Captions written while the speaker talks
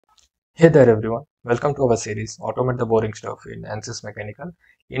Hey there everyone, welcome to our series Automate the Boring Stuff in Ansys Mechanical.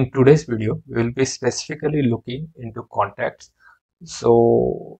 In today's video, we will be specifically looking into contacts.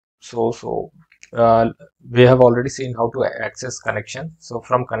 So, so, so, uh, we have already seen how to access connection. So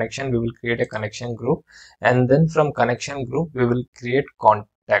from connection, we will create a connection group, and then from connection group, we will create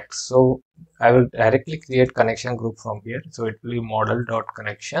contacts. So I will directly create connection group from here. So it will be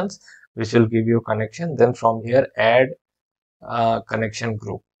model.connections, which will give you connection. Then from here, add connection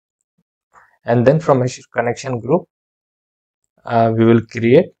group, and then from a connection group we will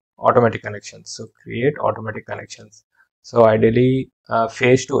create automatic connections. So create automatic connections. So ideally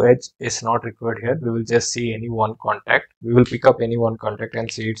face to edge is not required here. We will just see any one contact. We will pick up any one contact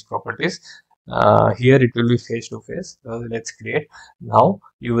and see its properties. Here it will be face to face. So let's create. Now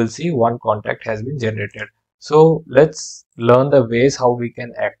you will see one contact has been generated. So let's learn the ways how we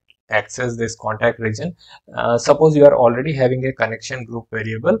can access this contact region. Suppose you are already having a connection group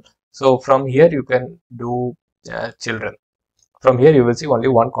variable. So from here you can do children. From here you will see only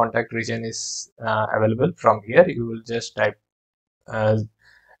one contact region is available. From here you will just type uh,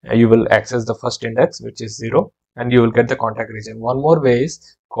 you will access the first index, which is 0, and you will get the contact region. One more way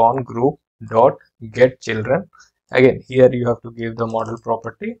is con group dot get children. Again, here you have to give the model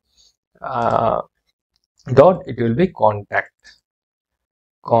property uh, dot, it will be contact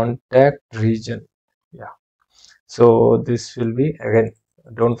region. Yeah, so this will be, again,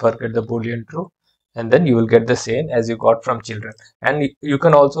 don't forget the boolean true, and then you will get the same as you got from children. And you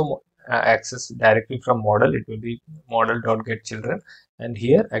can also access directly from model. It will be model.get children, and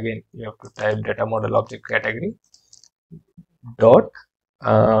here again you have to type data model object category dot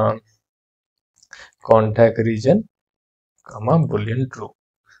uh, contact region comma boolean true.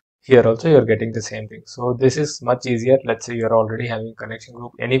 Here also you're getting the same thing. So this is much easier. Let's say you're already having connection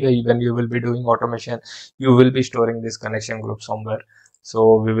group. Anyway, when you will be doing automation, you will be storing this connection group somewhere.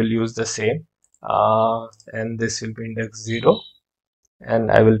 So we will use the same, and this will be index 0, and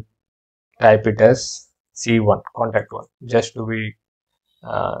I will type it as C1 contact 1, just to be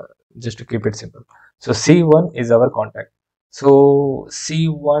just to keep it simple. So C1 is our contact. So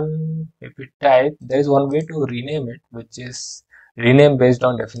C1, if we type, there is one way to rename it, which is rename based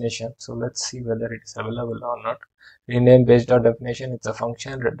on definition. So let's see whether it is available or not. Rename based on definition, it's a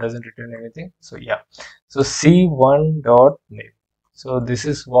function, it doesn't return anything. So yeah, so C1 dot name. So this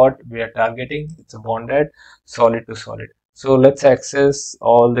is what we are targeting. It's a bonded solid to solid. So let's access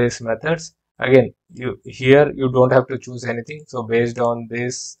all these methods. Again, you don't have to choose anything. So based on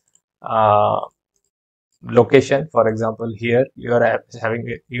this uh, location, for example, here you are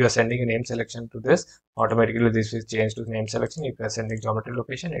you are sending a name selection to this, automatically this is changed to name selection. If you are sending geometry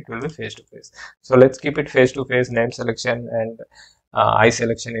location, it will be face to face. So let's keep it face to face. Name selection and eye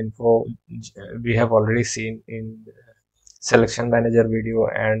selection info we have already seen in selection manager video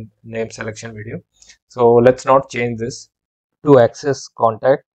and name selection video. So let's not change this. To access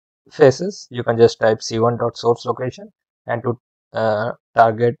contact faces, you can just type c1.source location, and to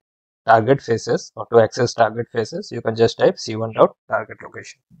target faces, or to access target faces, you can just type c1.target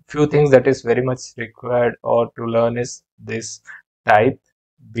location. Few things that is very much required or to learn is this type,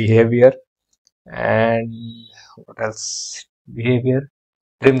 behavior, and what else? Behavior,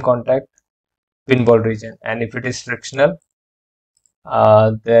 trim contact, pinball region, and if it is frictional,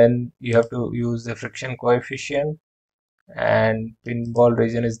 then you have to use the friction coefficient, and pinball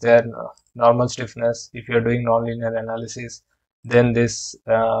region is there. Normal stiffness, if you're doing nonlinear analysis, then this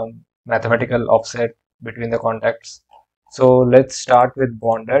mathematical offset between the contacts. So let's start with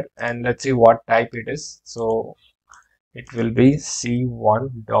bonded, and let's see what type it is. So it will be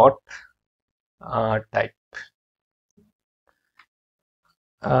C1 dot type,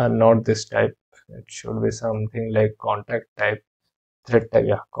 not this type. It should be something like contact type, thread type.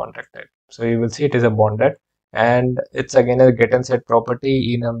 Yeah, contact type. So you will see it is a bonded, and it's again a get and set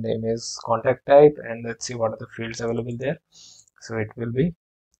property. Enum name is contact type, and let's see what are the fields available there. So it will be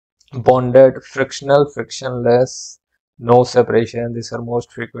bonded, frictional, frictionless, no separation. These are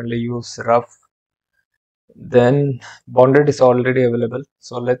most frequently used. Rough. Then bonded is already available.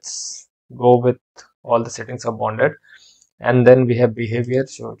 So let's go with all the settings of bonded, and then we have behavior.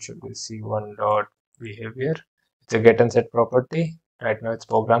 So it should be C1 dot behavior. It's a get and set property. Right now it's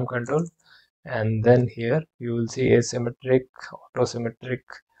program control. And then here you will see asymmetric, autosymmetric.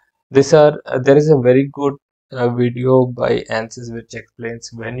 These are there is a very good video by Ansys which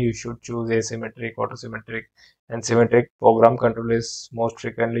explains when you should choose asymmetric, autosymmetric, and symmetric. Program control is most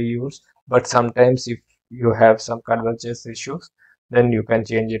frequently used, but sometimes if you have some convergence issues, then you can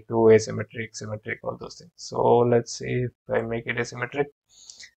change it to asymmetric, symmetric, all those things. So let's see if I make it asymmetric.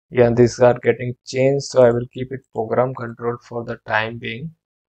 Yeah, these are getting changed, so I will keep it program control for the time being.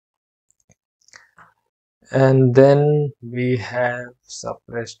 And then we have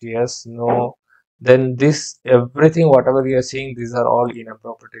suppressed yes, no. Then this everything whatever you are seeing, these are all enum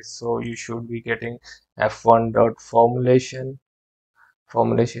properties. So you should be getting f1 dot formulation.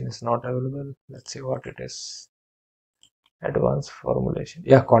 Formulation is not available. Let's see what it is. Advanced formulation.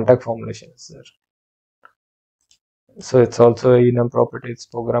 Yeah, contact formulation is there. So it's also enum property. It's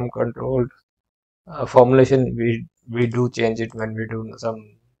program controlled. Formulation we do change it when we do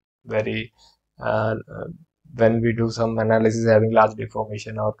some very uh, uh, when we do some analysis having large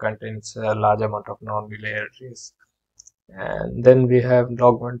deformation or contains a large amount of non-linear trees. And then we have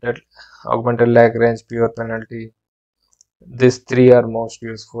augmented Lagrange, pure penalty. These three are most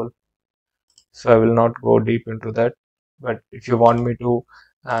useful, so I will not go deep into that. But if you want me to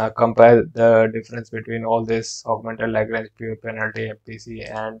compare the difference between all this augmented Lagrange, pure penalty, FPC,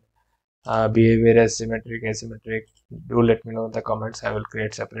 and behavior as symmetric, asymmetric, do let me know in the comments. I will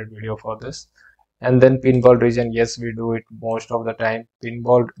create separate video for this. And then pinball region, yes, we do it most of the time.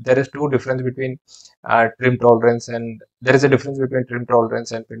 Pinball, there is two difference between trim tolerance, and there is a difference between trim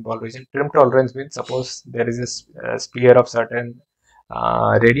tolerance and pinball region. Trim tolerance means suppose there is a sphere of certain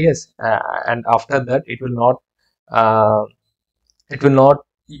radius, and after that uh, it will not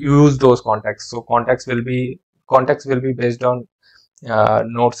use those contacts. So contacts will be based on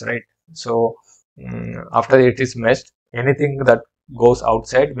nodes, right? So after it is meshed, anything that goes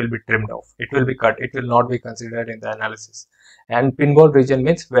outside will be trimmed off. It will be cut. It will not be considered in the analysis. And pinball region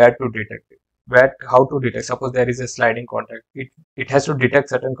means where to detect it. How to detect. Suppose there is a sliding contact. It has to detect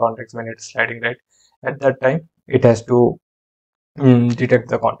certain contacts when it's sliding, right? At that time, it has to detect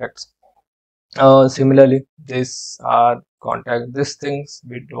the contacts. Similarly, these things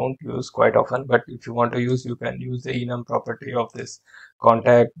we don't use quite often, but if you want to use, you can use the enum property of this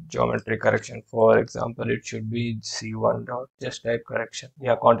contact geometry correction. For example, it should be C1 dot just type correction.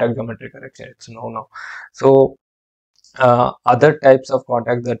 Yeah, contact geometry correction. It's no. So other types of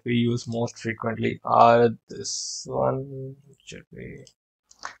contact that we use most frequently are this one. It should be,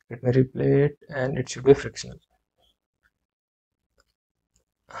 let me replay it, and it should be frictional.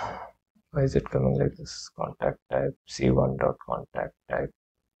 Why is it coming like this? Contact type C1 dot contact type.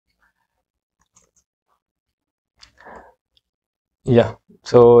 Yeah,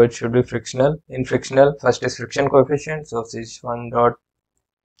 so it should be frictional. In frictional, first is friction coefficient. So C1 dot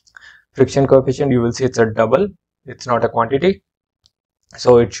friction coefficient, you will see it's a double. It's not a quantity.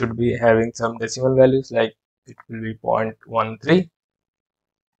 So it should be having some decimal values, like it will be 0.13.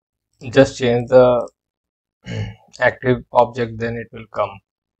 Just change the active object, then it will come.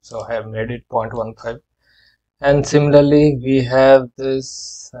 So I have made it 0.15. And similarly, we have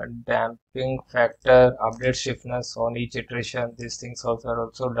this damping factor, update stiffness on each iteration. These things also are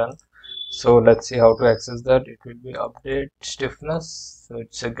also done. So let's see how to access that. It will be update stiffness. So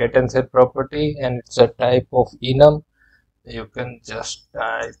it's a get and set property, and it's a type of enum. You can just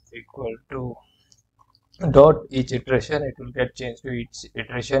type equal to dot each iteration. It will get changed to each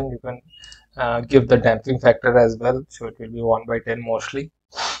iteration. You can give the damping factor as well. So it will be 1/10 mostly,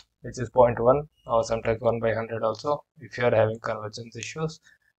 which is 0.1, or sometimes 1/100 also if you are having convergence issues.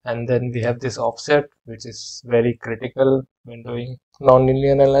 And then we have this offset, which is very critical when doing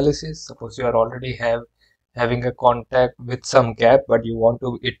nonlinear analysis. Suppose you are already having a contact with some gap, but you want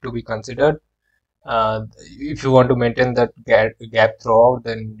it to be considered. If you want to maintain that gap throughout,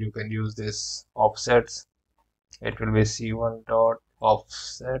 then you can use this offsets. It will be C1 dot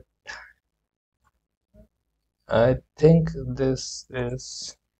offset. I think this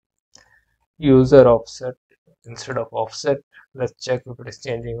is user offset instead of offset. Let's check if it is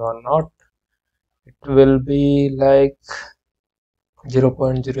changing or not. It will be like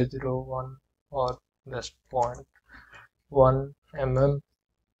 0.001 or just 0.1 mm,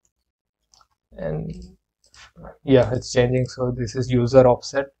 and yeah, it's changing. So this is user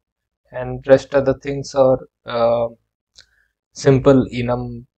offset, and rest of the things are simple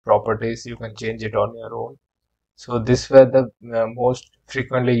enum properties. You can change it on your own. So this were the most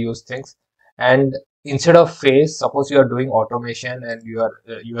frequently used things. And instead of face, suppose you are doing automation and you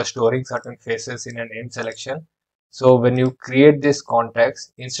are storing certain faces in a name selection. So when you create this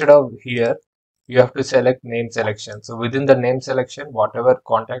context, instead of here, you have to select name selection. So within the name selection, whatever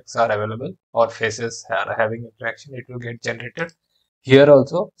contacts are available or faces are having interaction, it will get generated. Here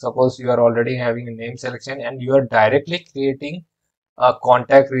also, suppose you are already having a name selection and you are directly creating a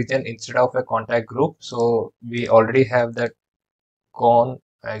contact region instead of a contact group. So we already have that con,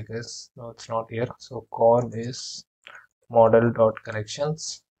 I guess. No, it's not here. So con is model dot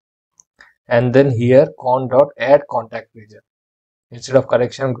connections, and then here con dot add contact region. Instead of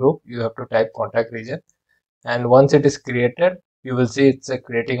connection group, you have to type contact region, and once it is created, you will see it's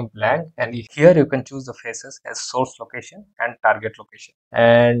creating a blank, and here you can choose the faces as source location and target location.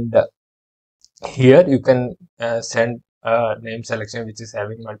 And here you can send a name selection which is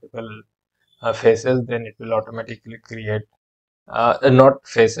having multiple faces, then it will automatically create not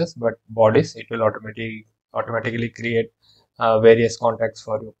faces but bodies. It will automatically create various contacts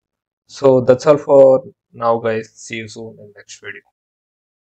for you. So that's all for now, guys. See you soon in the next video.